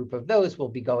get a group of those, we'll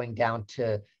be going down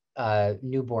to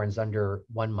newborns under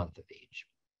 1 month of age.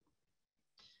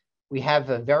 We have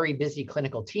a very busy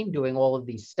clinical team doing all of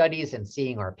these studies and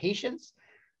seeing our patients.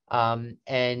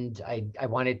 And I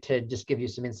wanted to just give you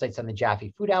some insights on the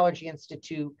Jaffe Food Allergy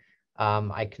Institute.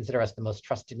 I consider us the most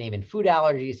trusted name in food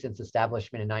allergy since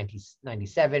establishment in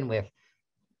 1997, with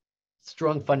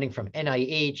strong funding from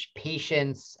NIH,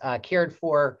 patients cared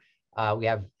for. We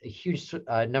have a huge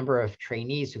number of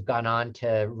trainees who've gone on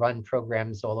to run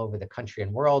programs all over the country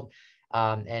and world,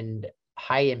 and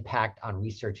high impact on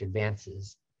research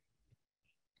advances.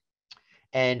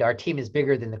 And our team is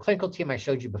bigger than the clinical team I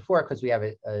showed you before, because we have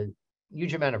a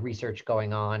huge amount of research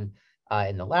going on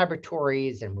in the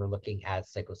laboratories, and we're looking at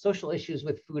psychosocial issues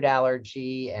with food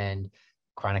allergy and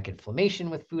chronic inflammation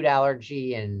with food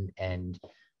allergy and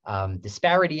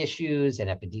disparity issues and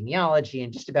epidemiology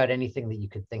and just about anything that you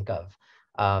could think of.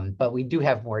 But we do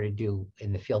have more to do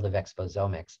in the field of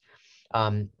exposomics.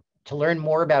 To learn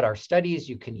more about our studies,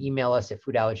 you can email us at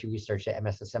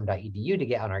foodallergyresearch@mssm.edu to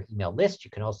get on our email list.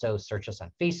 You can also search us on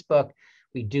Facebook.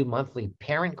 We do monthly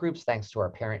parent groups thanks to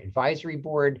our parent advisory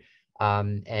board.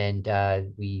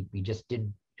 We just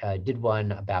did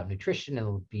one about nutrition, and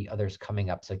there'll be others coming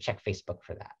up. So check Facebook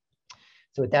for that.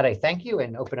 So with that, I thank you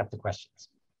and open up the questions.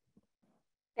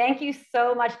 Thank you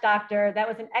so much, Doctor. That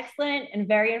was an excellent and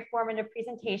very informative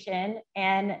presentation.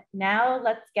 And now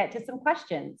let's get to some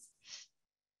questions.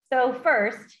 So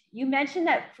first, you mentioned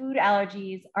that food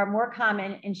allergies are more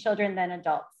common in children than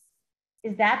adults.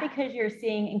 Is that because you're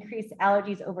seeing increased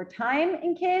allergies over time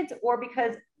in kids, or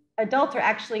because adults are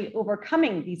actually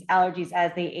overcoming these allergies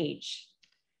as they age?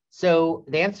 So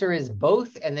the answer is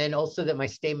both, and then also that my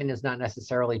statement is not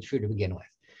necessarily true to begin with.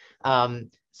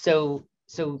 So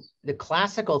the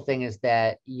classical thing is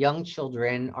that young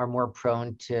children are more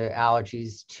prone to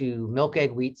allergies to milk,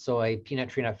 egg, wheat, soy, peanut,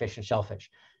 tree nut, fish, and shellfish.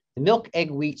 The milk, egg,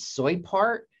 wheat, soy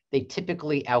part, they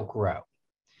typically outgrow.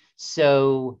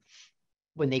 So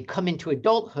when they come into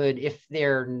adulthood, if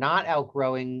they're not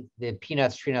outgrowing the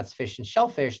peanuts, tree nuts, fish, and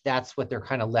shellfish, that's what they're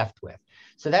kind of left with.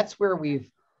 So that's where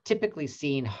we've typically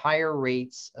seen higher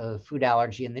rates of food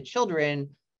allergy in the children,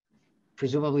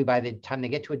 presumably by the time they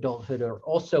get to adulthood, or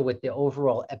also with the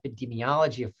overall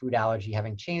epidemiology of food allergy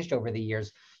having changed over the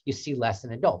years, you see less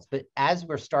in adults. But as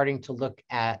we're starting to look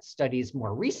at studies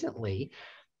more recently,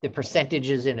 the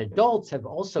percentages in adults have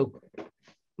also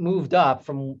moved up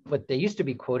from what they used to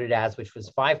be quoted as, which was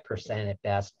 5% at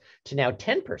best, to now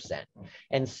 10%.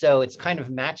 And so it's kind of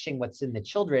matching what's in the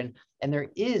children. And there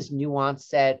is new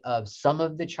onset of some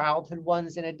of the childhood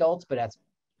ones in adults, but that's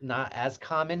not as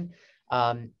common.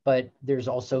 But there's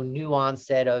also new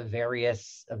onset of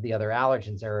various of the other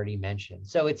allergens I already mentioned.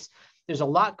 So there's a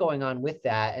lot going on with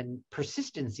that. And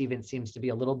persistence even seems to be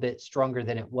a little bit stronger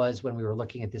than it was when we were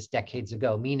looking at this decades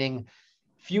ago, meaning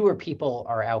fewer people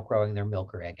are outgrowing their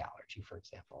milk or egg allergy, for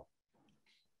example.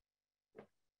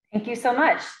 Thank you so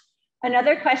much.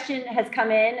 Another question has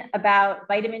come in about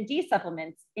vitamin D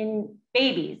supplements in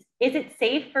babies. Is it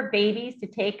safe for babies to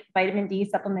take vitamin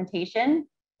D supplementation?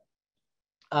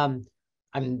 I'm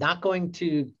not going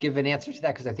to give an answer to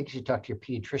that because I think you should talk to your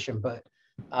pediatrician, but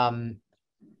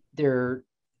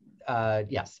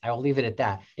yes, I will leave it at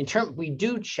that. We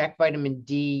do check vitamin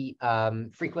D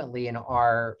frequently in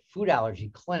our food allergy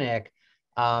clinic,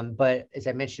 but as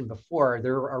I mentioned before,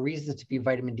 there are reasons to be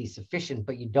vitamin D sufficient,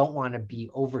 but you don't want to be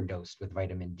overdosed with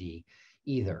vitamin D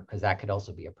either, because that could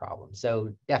also be a problem.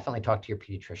 So definitely talk to your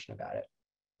pediatrician about it.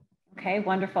 Okay,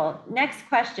 wonderful. Next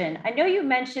question. I know you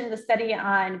mentioned the study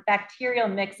on bacterial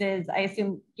mixes, I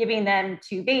assume giving them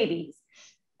to babies,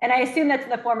 and I assume that's in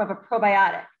the form of a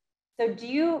probiotic. So do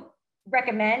you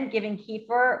recommend giving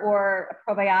kefir or a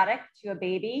probiotic to a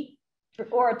baby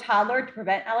or a toddler to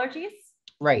prevent allergies?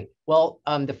 Right. Well,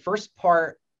 the first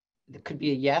part could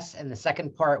be a yes, and the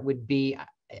second part would be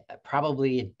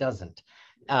probably it doesn't.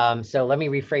 So let me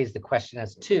rephrase the question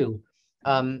as two.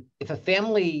 If a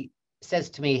family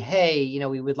says to me, hey,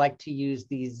 we would like to use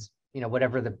these,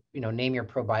 whatever the, name your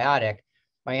probiotic,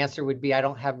 my answer would be, I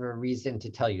don't have a reason to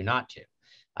tell you not to.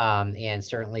 And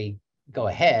certainly go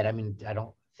ahead. I mean, I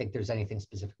don't think there's anything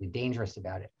specifically dangerous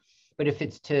about it. But if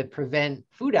it's to prevent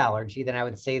food allergy, then I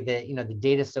would say that, the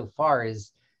data so far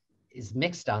is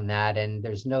mixed on that, and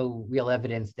there's no real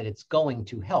evidence that it's going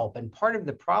to help. And part of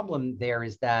the problem there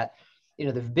is that,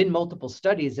 there've been multiple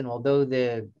studies, and although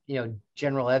the,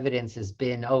 general evidence has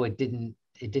been, oh, it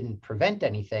didn't prevent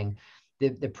anything,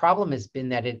 the problem has been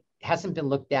that it hasn't been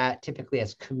looked at typically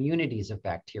as communities of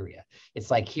bacteria. It's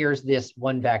like, here's this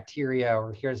one bacteria,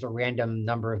 or here's a random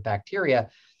number of bacteria,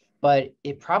 but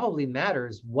it probably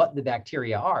matters what the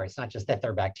bacteria are. It's not just that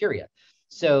they're bacteria.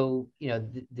 So,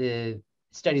 the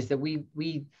studies that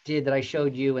we did that I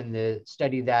showed you, and the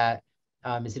study that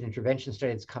is an intervention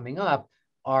study that's coming up,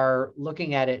 are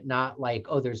looking at it not like,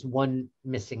 oh, there's one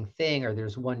missing thing or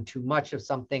there's one too much of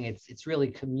something. It's really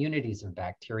communities of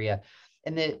bacteria.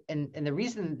 And the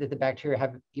reason that the bacteria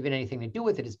have even anything to do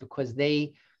with it is because they're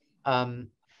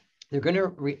going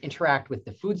to interact with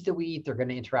the foods that we eat. They're going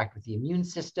to interact with the immune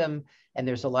system. And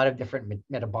there's a lot of different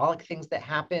metabolic things that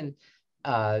happen.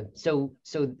 So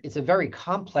it's a very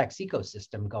complex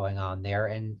ecosystem going on there,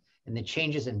 and the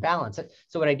changes in balance.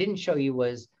 So what I didn't show you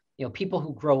was, people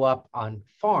who grow up on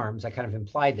farms, I kind of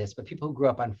implied this, but people who grew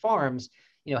up on farms,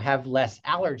 have less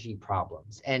allergy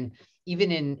problems. And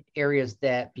even in areas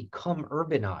that become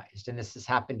urbanized, and this has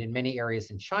happened in many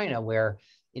areas in China where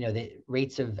the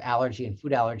rates of allergy and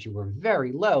food allergy were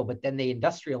very low, but then they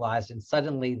industrialized and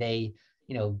suddenly they,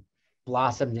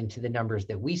 blossomed into the numbers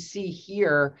that we see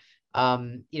here.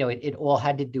 It all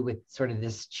had to do with sort of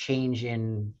this change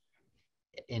in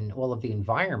all of the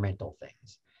environmental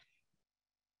things,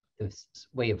 this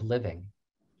way of living.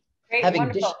 Great,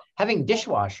 having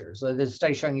dishwashers. So there's a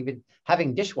study showing even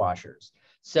having dishwashers.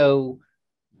 So,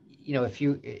 if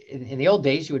you, in the old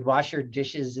days, you would wash your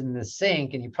dishes in the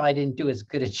sink and you probably didn't do as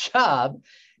good a job.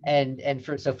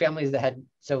 So families that had,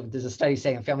 so there's a study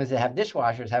saying families that have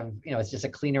dishwashers have, it's just a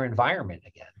cleaner environment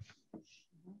again.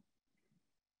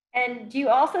 And do you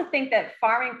also think that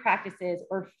farming practices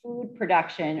or food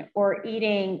production or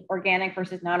eating organic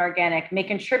versus non-organic may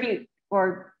contribute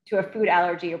to a food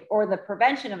allergy or the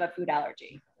prevention of a food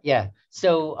allergy? Yeah.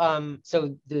 So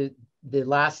the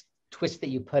last twist that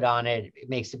you put on it, it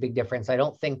makes a big difference. I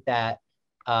don't think that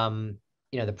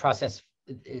the process,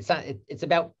 it's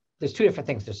about, there's two different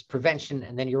things. There's prevention,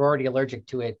 and then you're already allergic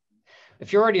to it.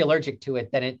 If you're already allergic to it,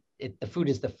 then the food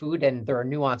is the food, and there are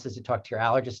nuances to talk to your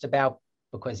allergist about,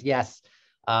 because yes,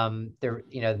 there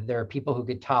are people who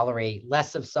could tolerate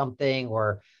less of something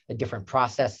or a different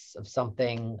process of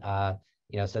something.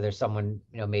 So there's someone,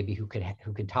 maybe who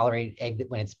could tolerate egg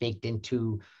when it's baked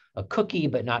into a cookie,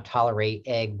 but not tolerate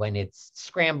egg when it's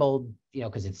scrambled,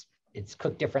 because it's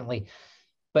cooked differently.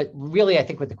 But really, I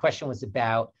think what the question was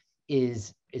about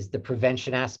is the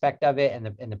prevention aspect of it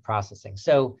and the processing.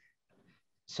 So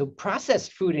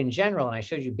processed food in general, and I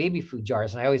showed you baby food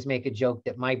jars, and I always make a joke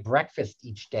that my breakfast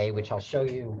each day, which I'll show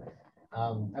you,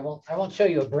 I won't show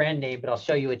you a brand name, but I'll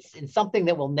show you it's something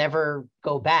that will never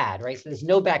go bad, right? So there's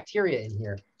no bacteria in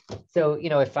here. So,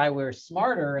 if I were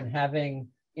smarter and having,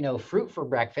 fruit for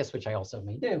breakfast, which I also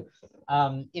may do,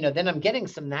 then I'm getting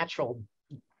some natural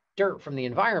dirt from the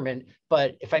environment.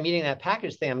 But if I'm eating that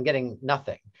packaged thing, I'm getting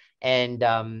nothing. And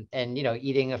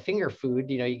eating a finger food,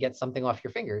 you get something off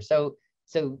your fingers.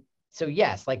 So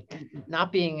yes, like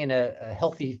not being in a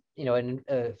healthy, in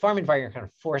a farm environment, you're kind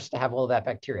of forced to have all of that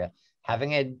bacteria.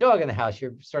 Having a dog in the house,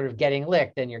 you're sort of getting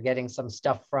licked and you're getting some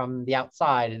stuff from the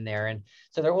outside in there. And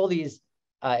so there are all these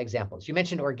examples. You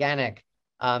mentioned organic.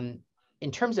 In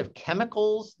terms of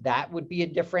chemicals, that would be a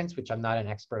difference, which I'm not an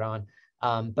expert on.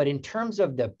 But in terms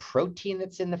of the protein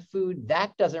that's in the food,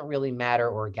 that doesn't really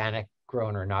matter, organic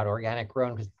grown or not organic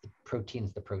grown, because the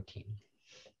protein's the protein.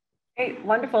 Great,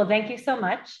 wonderful. Thank you so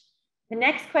much. The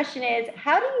next question is,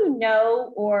 how do you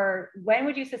know, or when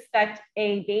would you suspect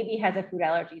a baby has a food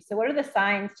allergy? So what are the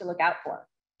signs to look out for?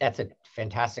 That's a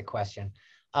fantastic question.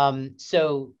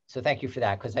 So thank you for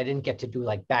that, because I didn't get to do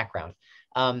like background.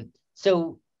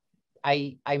 So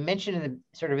I mentioned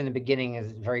in the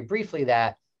beginning very briefly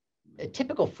that a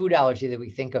typical food allergy that we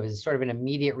think of is sort of an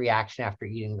immediate reaction after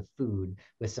eating the food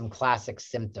with some classic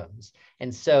symptoms.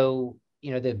 And so,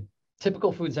 the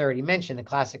typical foods I already mentioned, the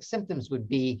classic symptoms would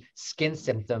be skin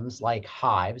symptoms like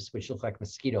hives, which look like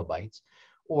mosquito bites,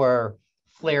 or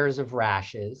flares of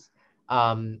rashes,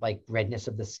 like redness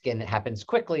of the skin that happens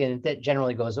quickly and that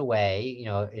generally goes away,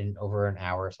 in over an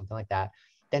hour or something like that.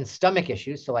 Then stomach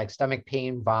issues, so like stomach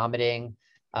pain, vomiting,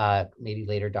 maybe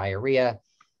later diarrhea.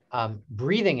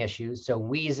 Breathing issues, so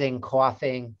wheezing,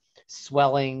 coughing,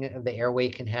 swelling of the airway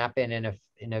can happen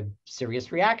in a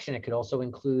serious reaction. It could also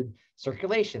include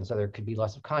circulation, so there could be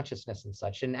loss of consciousness and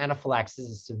such. And anaphylaxis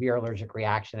is a severe allergic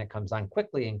reaction that comes on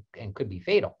quickly and could be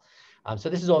fatal. So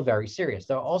this is all very serious.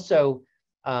 There are also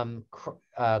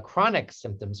chronic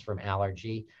symptoms from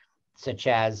allergy, such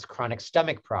as chronic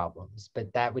stomach problems,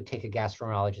 but that would take a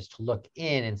gastroenterologist to look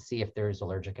in and see if there's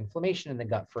allergic inflammation in the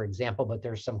gut, for example, but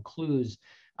there's some clues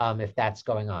if that's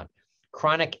going on.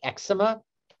 Chronic eczema,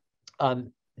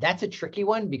 that's a tricky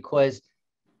one because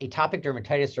atopic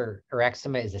dermatitis or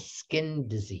eczema is a skin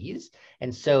disease.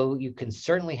 And so you can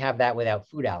certainly have that without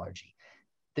food allergy.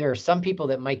 There are some people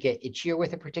that might get itchier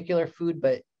with a particular food,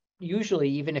 but usually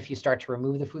even if you start to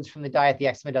remove the foods from the diet, the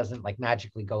eczema doesn't like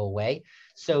magically go away.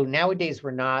 So nowadays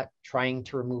we're not trying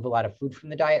to remove a lot of food from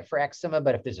the diet for eczema,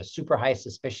 but if there's a super high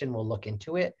suspicion, we'll look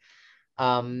into it.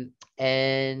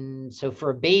 And so for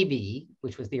a baby,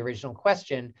 which was the original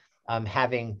question,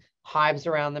 having hives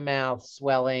around the mouth,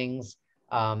 swellings,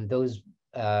 those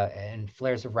and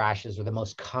flares of rashes are the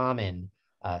most common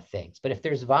things. But if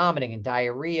there's vomiting and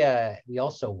diarrhea, we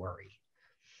also worry.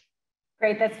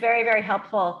 Great, that's very, very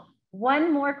helpful.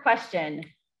 One more question.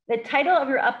 The title of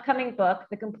your upcoming book,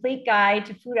 The Complete Guide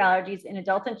to Food Allergies in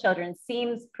Adults and Children,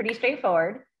 seems pretty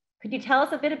straightforward. Could you tell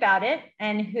us a bit about it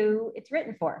and who it's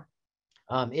written for?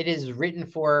 It is written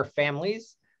for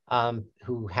families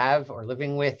who have or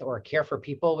living with or care for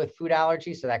people with food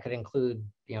allergies. So that could include,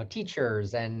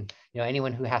 teachers and,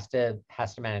 anyone who has to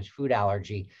manage food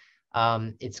allergy.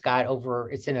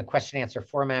 It's in a question answer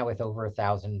format with over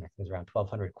 1,000, I think it's around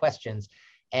 1,200 questions.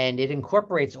 And it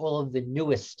incorporates all of the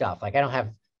newest stuff. Like I don't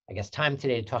have, I guess, time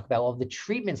today to talk about all of the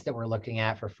treatments that we're looking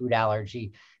at for food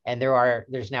allergy. And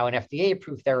there's now an FDA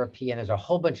approved therapy, and there's a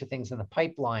whole bunch of things in the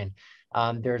pipeline.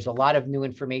 There's a lot of new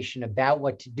information about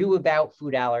what to do about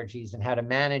food allergies and how to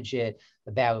manage it,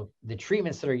 about the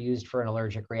treatments that are used for an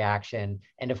allergic reaction.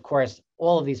 And of course,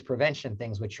 all of these prevention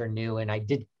things, which are new. And I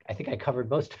think I covered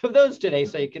most of those today,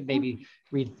 so you could maybe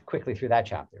read quickly through that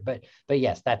chapter. But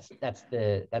yes, that's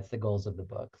the goals of the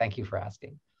book. Thank you for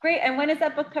asking. Great. And when is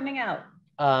that book coming out?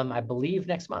 I believe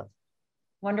next month.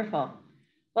 Wonderful.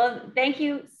 Well, thank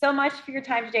you so much for your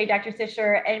time today, Dr.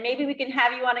 Sicherer, and maybe we can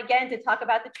have you on again to talk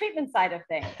about the treatment side of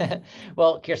things.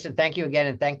 Well, Kirsten, thank you again,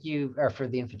 and thank you for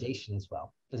the invitation as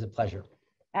well. It was a pleasure.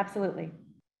 Absolutely.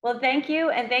 Well, thank you,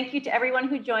 and thank you to everyone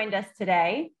who joined us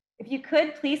today. If you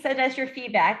could, please send us your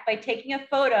feedback by taking a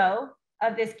photo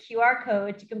of this QR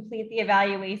code to complete the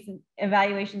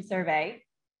evaluation survey.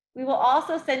 We will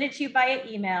also send it to you via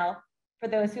email for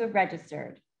those who have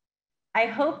registered. I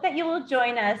hope that you will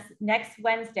join us next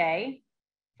Wednesday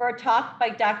for a talk by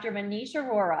Dr. Manish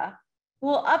Arora, who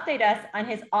will update us on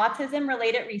his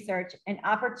autism-related research and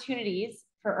opportunities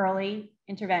for early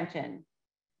intervention.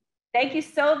 Thank you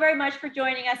so very much for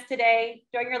joining us today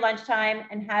during your lunchtime,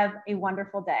 and have a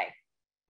wonderful day.